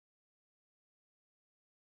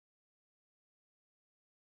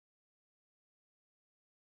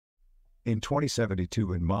In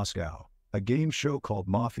 2072 in Moscow, a game show called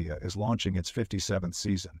Mafia is launching its 57th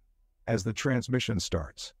season. As the transmission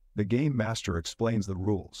starts, the game master explains the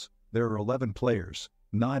rules. There are 11 players,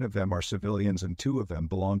 9 of them are civilians and 2 of them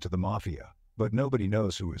belong to the Mafia, but nobody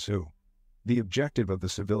knows who is who. The objective of the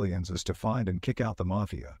civilians is to find and kick out the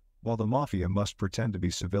Mafia, while the Mafia must pretend to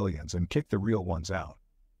be civilians and kick the real ones out.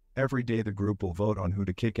 Every day the group will vote on who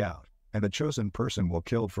to kick out, and the chosen person will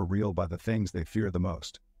kill for real by the things they fear the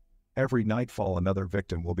most. Every nightfall another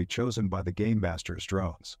victim will be chosen by the game master's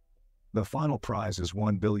drones. The final prize is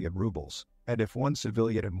 1 billion rubles, and if 1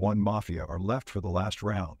 civilian and 1 Mafia are left for the last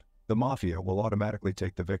round, the Mafia will automatically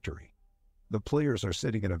take the victory. The players are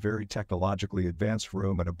sitting in a very technologically advanced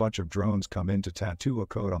room and a bunch of drones come in to tattoo a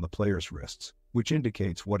code on the players' wrists, which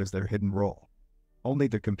indicates what is their hidden role. Only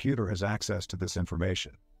the computer has access to this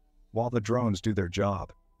information. While the drones do their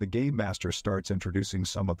job, the game master starts introducing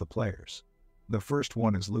some of the players. The first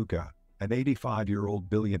one is Luca, an 85-year-old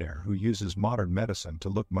billionaire who uses modern medicine to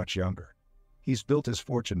look much younger. He's built his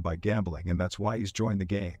fortune by gambling and that's why he's joined the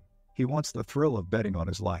game. He wants the thrill of betting on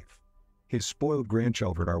his life. His spoiled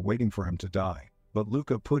grandchildren are waiting for him to die, but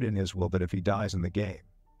Luca put in his will that if he dies in the game,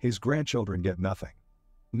 his grandchildren get nothing.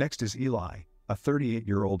 Next is Eli, a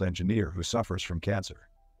 38-year-old engineer who suffers from cancer.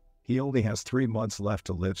 He only has 3 months left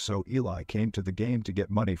to live, so Eli came to the game to get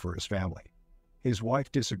money for his family. His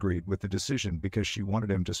wife disagreed with the decision because she wanted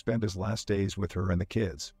him to spend his last days with her and the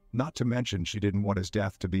kids, not to mention she didn't want his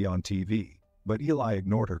death to be on TV, but Eli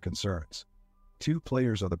ignored her concerns. 2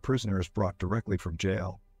 players are the prisoners brought directly from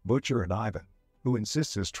jail, Butcher and Ivan, who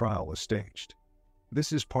insists his trial was staged.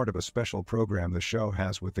 This is part of a special program the show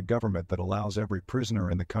has with the government that allows every prisoner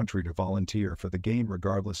in the country to volunteer for the game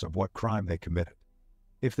regardless of what crime they committed.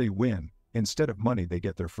 If they win, instead of money they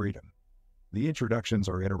get their freedom. The introductions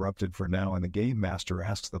are interrupted for now and the game master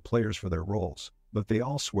asks the players for their roles, but they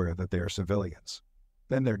all swear that they are civilians.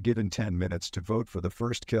 Then they're given 10 minutes to vote for the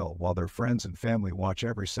first kill while their friends and family watch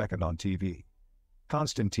every second on TV.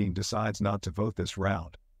 Constantine decides not to vote this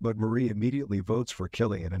round, but Marie immediately votes for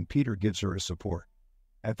Killian and Peter gives her his support.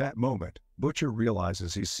 At that moment, Butcher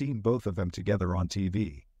realizes he's seen both of them together on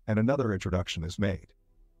TV, and another introduction is made.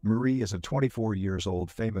 Marie is a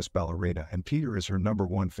 24-year-old famous ballerina and Peter is her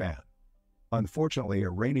 #1 fan. Unfortunately, a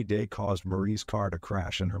rainy day caused Marie's car to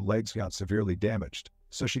crash and her legs got severely damaged,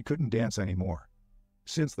 so she couldn't dance anymore.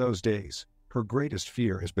 Since those days, her greatest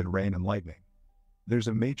fear has been rain and lightning. There's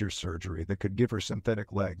a major surgery that could give her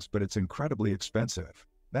synthetic legs, but it's incredibly expensive.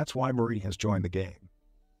 That's why Marie has joined the game.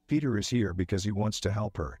 Peter is here because he wants to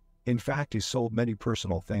help her. In fact, he's sold many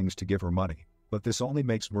personal things to give her money, but this only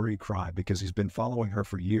makes Marie cry because he's been following her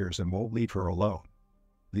for years and won't leave her alone.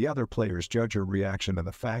 The other players judge her reaction and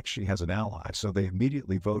the fact she has an ally, so they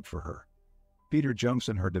immediately vote for her. Peter jumps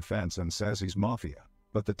in her defense and says he's Mafia,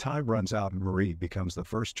 but the time runs out and Marie becomes the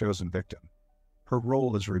first chosen victim. Her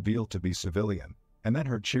role is revealed to be civilian, and then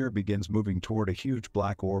her chair begins moving toward a huge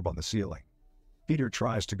black orb on the ceiling. Peter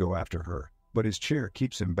tries to go after her, but his chair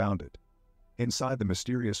keeps him bounded. Inside the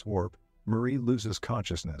mysterious orb, Marie loses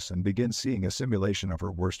consciousness and begins seeing a simulation of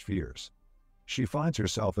her worst fears. She finds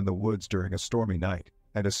herself in the woods during a stormy night,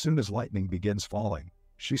 and as soon as lightning begins falling,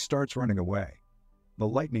 she starts running away. The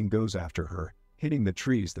lightning goes after her, hitting the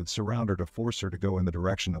trees that surround her to force her to go in the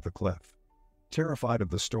direction of the cliff. Terrified of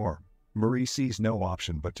the storm, Marie sees no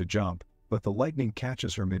option but to jump, but the lightning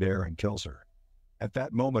catches her midair and kills her. At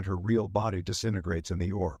that moment her real body disintegrates in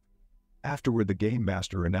the orb. Afterward the game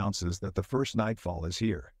master announces that the first nightfall is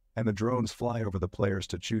here, and the drones fly over the players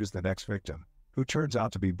to choose the next victim, who turns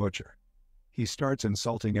out to be Butcher. He starts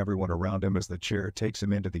insulting everyone around him as the chair takes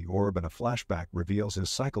him into the orb and a flashback reveals his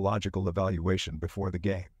psychological evaluation before the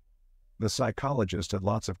game. The psychologist had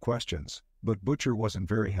lots of questions, but Butcher wasn't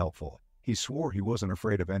very helpful. He swore he wasn't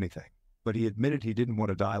afraid of anything, but he admitted he didn't want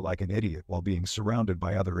to die like an idiot while being surrounded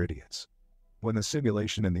by other idiots. When the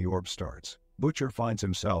simulation in the orb starts, Butcher finds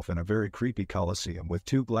himself in a very creepy coliseum with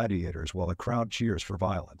 2 gladiators while the crowd cheers for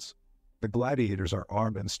violence. The gladiators are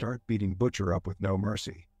armed and start beating Butcher up with no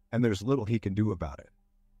mercy, and there's little he can do about it.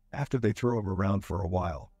 After they throw him around for a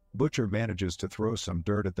while, Butcher manages to throw some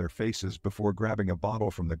dirt at their faces before grabbing a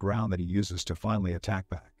bottle from the ground that he uses to finally attack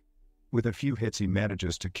back. With a few hits he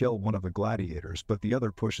manages to kill one of the gladiators, but the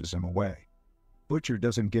other pushes him away. Butcher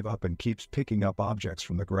doesn't give up and keeps picking up objects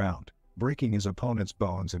from the ground, breaking his opponent's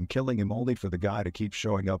bones and killing him only for the guy to keep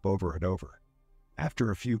showing up over and over.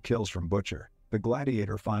 After a few kills from Butcher, the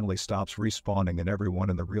gladiator finally stops respawning and everyone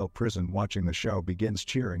in the real prison watching the show begins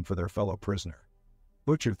cheering for their fellow prisoner.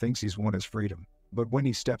 Butcher thinks he's won his freedom, but when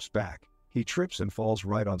he steps back, he trips and falls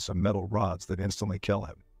right on some metal rods that instantly kill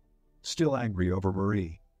him. Still angry over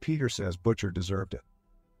Marie, Peter says Butcher deserved it.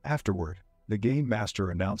 Afterward, the game master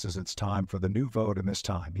announces it's time for the new vote, and this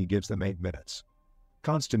time he gives them 8 minutes.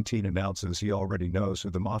 Constantine announces he already knows who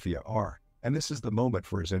the Mafia are, and this is the moment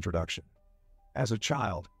for his introduction. As a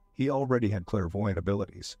child, he already had clairvoyant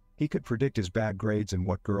abilities. He could predict his bad grades and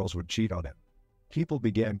what girls would cheat on him. People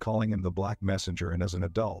began calling him the Black Messenger, and as an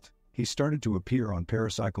adult, he started to appear on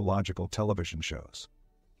parapsychological television shows.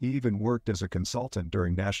 He even worked as a consultant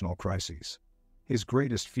during national crises. His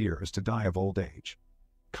greatest fear is to die of old age.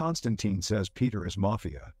 Constantine says Peter is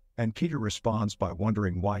Mafia, and Peter responds by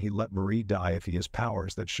wondering why he let Marie die if he has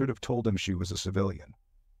powers that should have told him she was a civilian.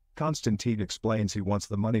 Constantine explains he wants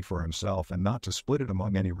the money for himself and not to split it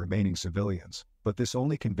among any remaining civilians, but this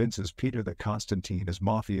only convinces Peter that Constantine is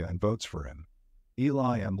Mafia and votes for him.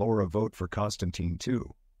 Eli and Laura vote for Constantine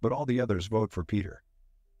too, but all the others vote for Peter.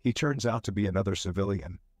 He turns out to be another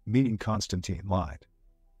civilian, meaning Constantine lied.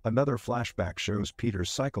 Another flashback shows Peter's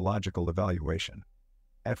psychological evaluation.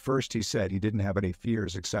 At first he said he didn't have any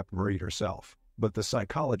fears except Marie herself, but the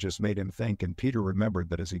psychologist made him think, and Peter remembered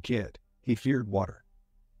that as a kid, he feared water.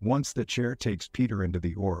 Once the chair takes Peter into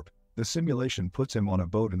the orb, the simulation puts him on a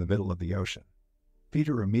boat in the middle of the ocean.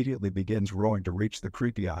 Peter immediately begins rowing to reach the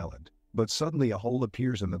creepy island, but suddenly a hole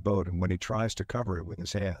appears in the boat, and when he tries to cover it with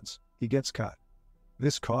his hands, he gets cut.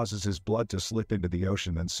 This causes his blood to slip into the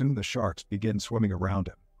ocean, and soon the sharks begin swimming around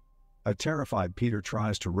him. A terrified Peter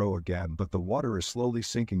tries to row again, but the water is slowly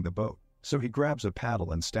sinking the boat, so he grabs a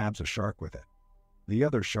paddle and stabs a shark with it. The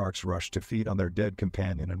other sharks rush to feed on their dead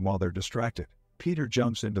companion, and while they're distracted, Peter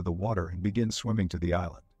jumps into the water and begins swimming to the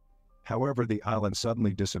island. However, the island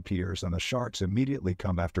suddenly disappears and the sharks immediately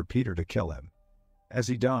come after Peter to kill him. As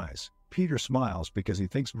he dies, Peter smiles because he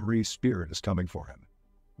thinks Marie's spirit is coming for him.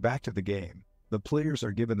 Back to the game, the players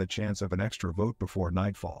are given the chance of an extra vote before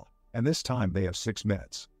nightfall, and this time they have 6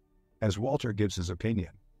 minutes. As Walter gives his opinion,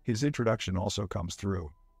 his introduction also comes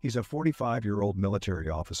through. He's a 45-year-old military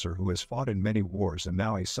officer who has fought in many wars, and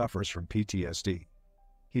now he suffers from PTSD.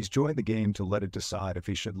 He's joined the game to let it decide if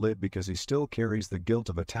he should live because he still carries the guilt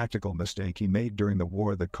of a tactical mistake he made during the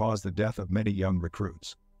war that caused the death of many young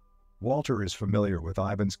recruits. Walter is familiar with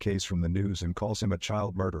Ivan's case from the news and calls him a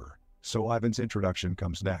child murderer, so Ivan's introduction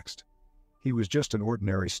comes next. He was just an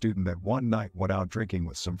ordinary student that one night went out drinking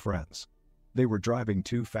with some friends. They were driving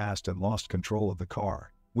too fast and lost control of the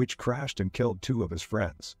car, which crashed and killed 2 of his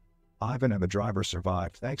friends. Ivan and the driver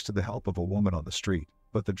survived thanks to the help of a woman on the street,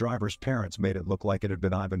 but the driver's parents made it look like it had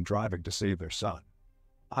been Ivan driving to save their son.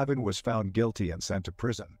 Ivan was found guilty and sent to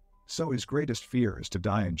prison, so his greatest fear is to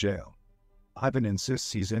die in jail. Ivan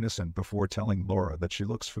insists he's innocent before telling Laura that she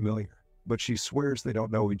looks familiar, but she swears they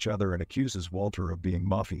don't know each other and accuses Walter of being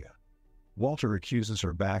Mafia. Walter accuses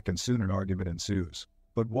her back, and soon an argument ensues,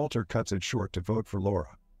 but Walter cuts it short to vote for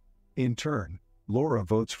Laura. In turn, Laura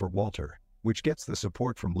votes for Walter, which gets the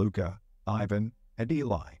support from Luca, Ivan, and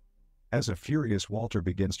Eli. As a furious Walter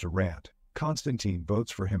begins to rant, Constantine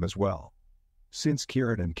votes for him as well. Since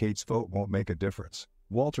Kieran and Kate's vote won't make a difference,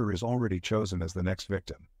 Walter is already chosen as the next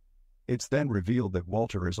victim. It's then revealed that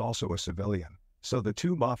Walter is also a civilian, so the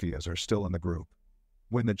 2 Mafias are still in the group.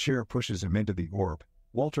 When the chair pushes him into the orb,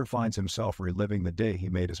 Walter finds himself reliving the day he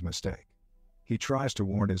made his mistake. He tries to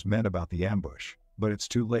warn his men about the ambush, but it's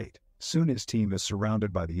too late. Soon his team is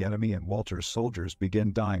surrounded by the enemy and Walter's soldiers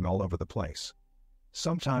begin dying all over the place.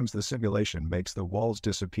 Sometimes the simulation makes the walls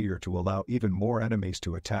disappear to allow even more enemies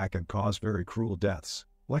to attack and cause very cruel deaths,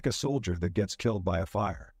 like a soldier that gets killed by a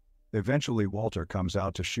fire. Eventually Walter comes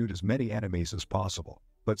out to shoot as many enemies as possible,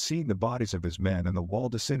 but seeing the bodies of his men and the wall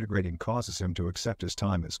disintegrating causes him to accept his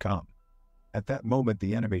time has come. At that moment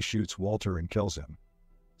the enemy shoots Walter and kills him.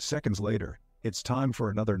 Seconds later, it's time for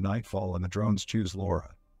another nightfall and the drones choose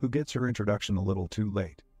Laura, who gets her introduction a little too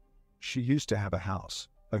late. She used to have a house,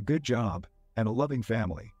 a good job, and a loving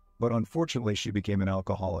family, but unfortunately she became an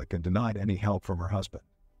alcoholic and denied any help from her husband.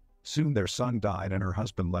 Soon their son died and her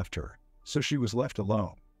husband left her, so she was left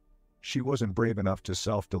alone. She wasn't brave enough to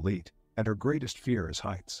self-delete, and her greatest fear is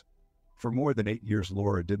heights. For more than 8 years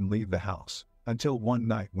Laura didn't leave the house, until one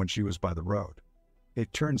night when she was by the road.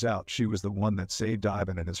 It turns out she was the one that saved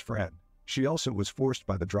Ivan and his friend. She also was forced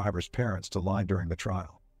by the driver's parents to lie during the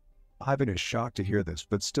trial. Ivan is shocked to hear this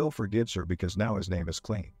but still forgives her because now his name is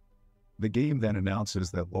clean. The game then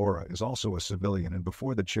announces that Laura is also a civilian, and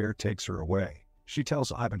before the chair takes her away, she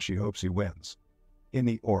tells Ivan she hopes he wins. In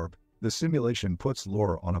the orb, the simulation puts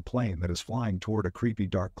Laura on a plane that is flying toward a creepy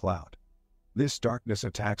dark cloud. This darkness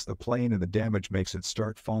attacks the plane and the damage makes it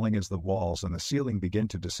start falling as the walls and the ceiling begin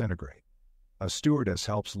to disintegrate. A stewardess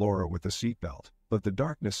helps Laura with the seatbelt, but the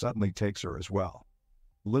darkness suddenly takes her as well.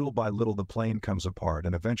 Little by little the plane comes apart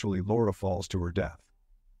and eventually Laura falls to her death.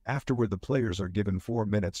 Afterward, the players are given 4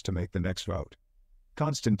 minutes to make the next vote.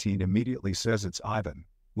 Konstantin immediately says it's Ivan,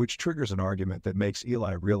 which triggers an argument that makes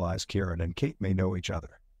Eli realize Kieran and Kate may know each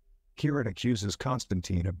other. Kieran accuses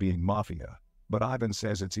Konstantin of being mafia, but Ivan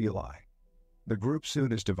says it's Eli. The group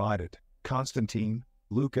soon is divided. Konstantin,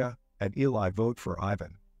 Luca, and Eli vote for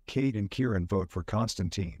Ivan. Kate and Kieran vote for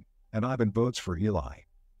Konstantin, and Ivan votes for Eli.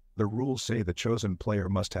 The rules say the chosen player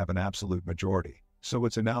must have an absolute majority, so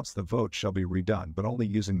it's announced the vote shall be redone but only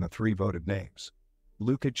using the 3 voted names.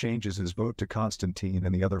 Luca changes his vote to Konstantin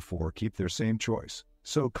and the other 4 keep their same choice,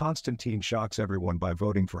 so Konstantin shocks everyone by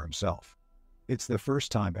voting for himself. It's the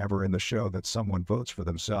first time ever in the show that someone votes for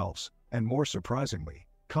themselves, and more surprisingly,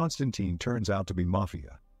 Konstantin turns out to be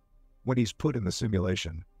mafia. When he's put in the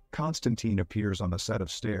simulation, Konstantin appears on a set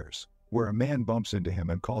of stairs, where a man bumps into him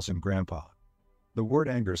and calls him Grandpa. The word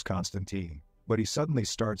angers Konstantin, but he suddenly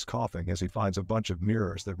starts coughing as he finds a bunch of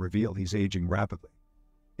mirrors that reveal he's aging rapidly.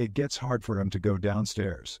 It gets hard for him to go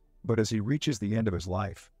downstairs, but as he reaches the end of his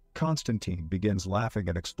life, Konstantin begins laughing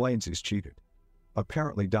and explains he's cheated.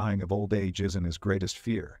 Apparently dying of old age isn't his greatest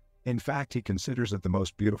fear. In fact, he considers it the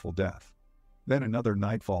most beautiful death. Then another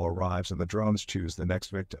nightfall arrives and the drones choose the next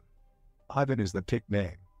victim. Ivan is the picked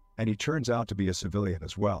name, and he turns out to be a civilian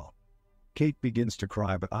as well. Kate begins to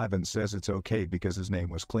cry, but Ivan says it's okay because his name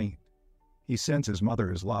was cleaned. He sends his mother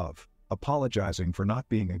his love, apologizing for not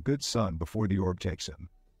being a good son before the orb takes him.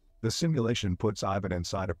 The simulation puts Ivan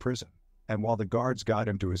inside a prison, and while the guards guide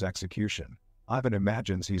him to his execution, Ivan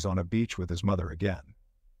imagines he's on a beach with his mother again.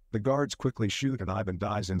 The guards quickly shoot and Ivan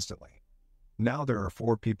dies instantly. Now there are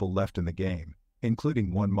 4 people left in the game,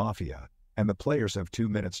 including 1 mafia, and the players have 2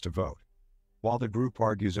 minutes to vote. While the group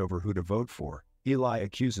argues over who to vote for, Eli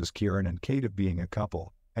accuses Kieran and Kate of being a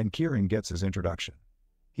couple, and Kieran gets his introduction.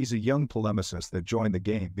 He's a young polemicist that joined the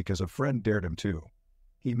game because a friend dared him to.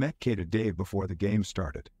 He met Kate a day before the game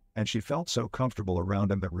started, and she felt so comfortable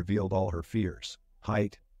around him that revealed all her fears: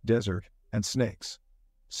 height, desert, and snakes.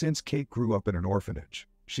 Since Kate grew up in an orphanage,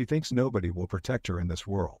 she thinks nobody will protect her in this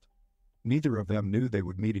world. Neither of them knew they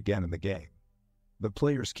would meet again in the game. The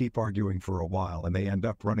players keep arguing for a while and they end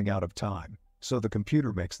up running out of time, so the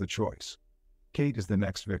computer makes the choice. Kate is the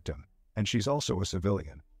next victim, and she's also a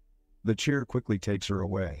civilian. The chair quickly takes her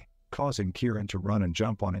away, causing Kieran to run and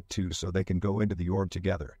jump on it too so they can go into the orb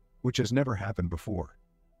together, which has never happened before.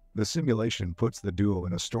 The simulation puts the duo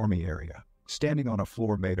in a stormy area, standing on a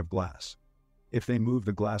floor made of glass. If they move,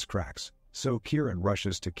 the glass cracks, so Kieran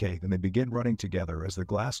rushes to Kate and they begin running together as the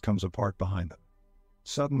glass comes apart behind them.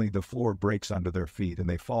 Suddenly the floor breaks under their feet and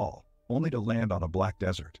they fall, only to land on a black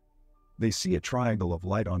desert. They see a triangle of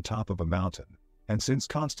light on top of a mountain, and since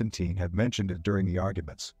Konstantin had mentioned it during the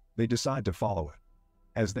arguments, they decide to follow it.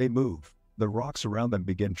 As they move, the rocks around them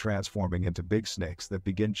begin transforming into big snakes that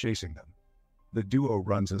begin chasing them. The duo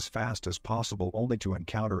runs as fast as possible only to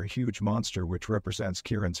encounter a huge monster which represents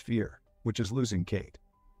Kieran's fear, which is losing Kate.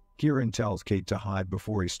 Kieran tells Kate to hide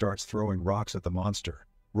before he starts throwing rocks at the monster,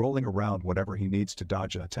 rolling around whenever he needs to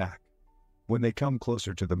dodge an attack. When they come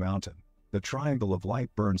closer to the mountain, the triangle of light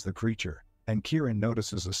burns the creature, and Kieran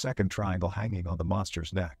notices a second triangle hanging on the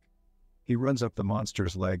monster's neck. He runs up the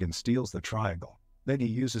monster's leg and steals the triangle, then he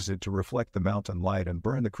uses it to reflect the mountain light and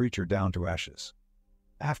burn the creature down to ashes.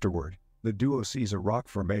 Afterward, the duo sees a rock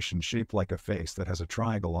formation shaped like a face that has a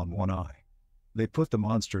triangle on one eye. They put the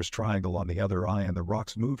monster's triangle on the other eye and the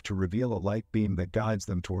rocks move to reveal a light beam that guides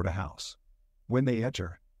them toward a house. When they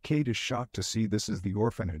enter, Kate is shocked to see this is the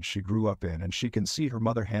orphanage she grew up in and she can see her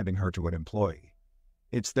mother handing her to an employee.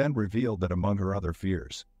 It's then revealed that among her other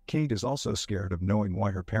fears, Kate is also scared of knowing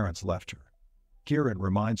why her parents left her. Kieran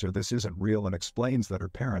reminds her this isn't real and explains that her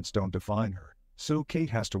parents don't define her, so Kate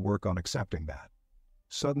has to work on accepting that.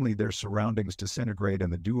 Suddenly their surroundings disintegrate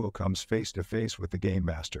and the duo comes face to face with the game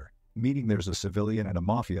master, meaning there's a civilian and a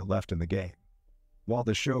mafia left in the game. While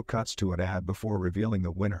the show cuts to an ad before revealing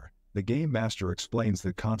the winner, the game master explains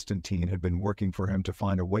that Konstantin had been working for him to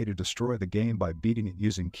find a way to destroy the game by beating it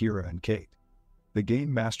using Kira and Kate. The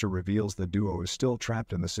game master reveals the duo is still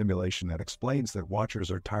trapped in the simulation and explains that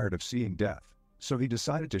watchers are tired of seeing death, so he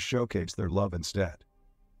decided to showcase their love instead.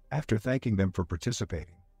 After thanking them for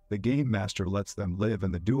participating, the game master lets them live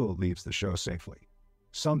and the duo leaves the show safely.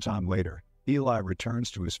 Sometime later, Eli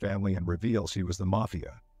returns to his family and reveals he was the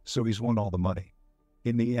mafia, so he's won all the money.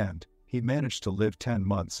 In the end, he managed to live 10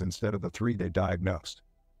 months instead of the 3 they diagnosed.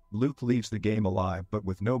 Luke leaves the game alive but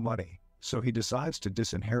with no money, so he decides to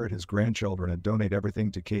disinherit his grandchildren and donate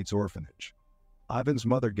everything to Kate's orphanage. Ivan's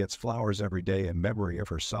mother gets flowers every day in memory of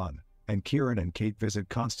her son, and Kieran and Kate visit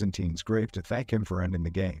Konstantin's grave to thank him for ending the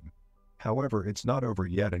game. However, it's not over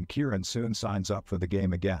yet and Kieran soon signs up for the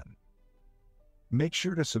game again. Make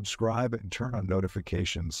sure to subscribe and turn on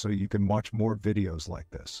notifications so you can watch more videos like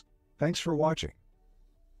this. Thanks for watching.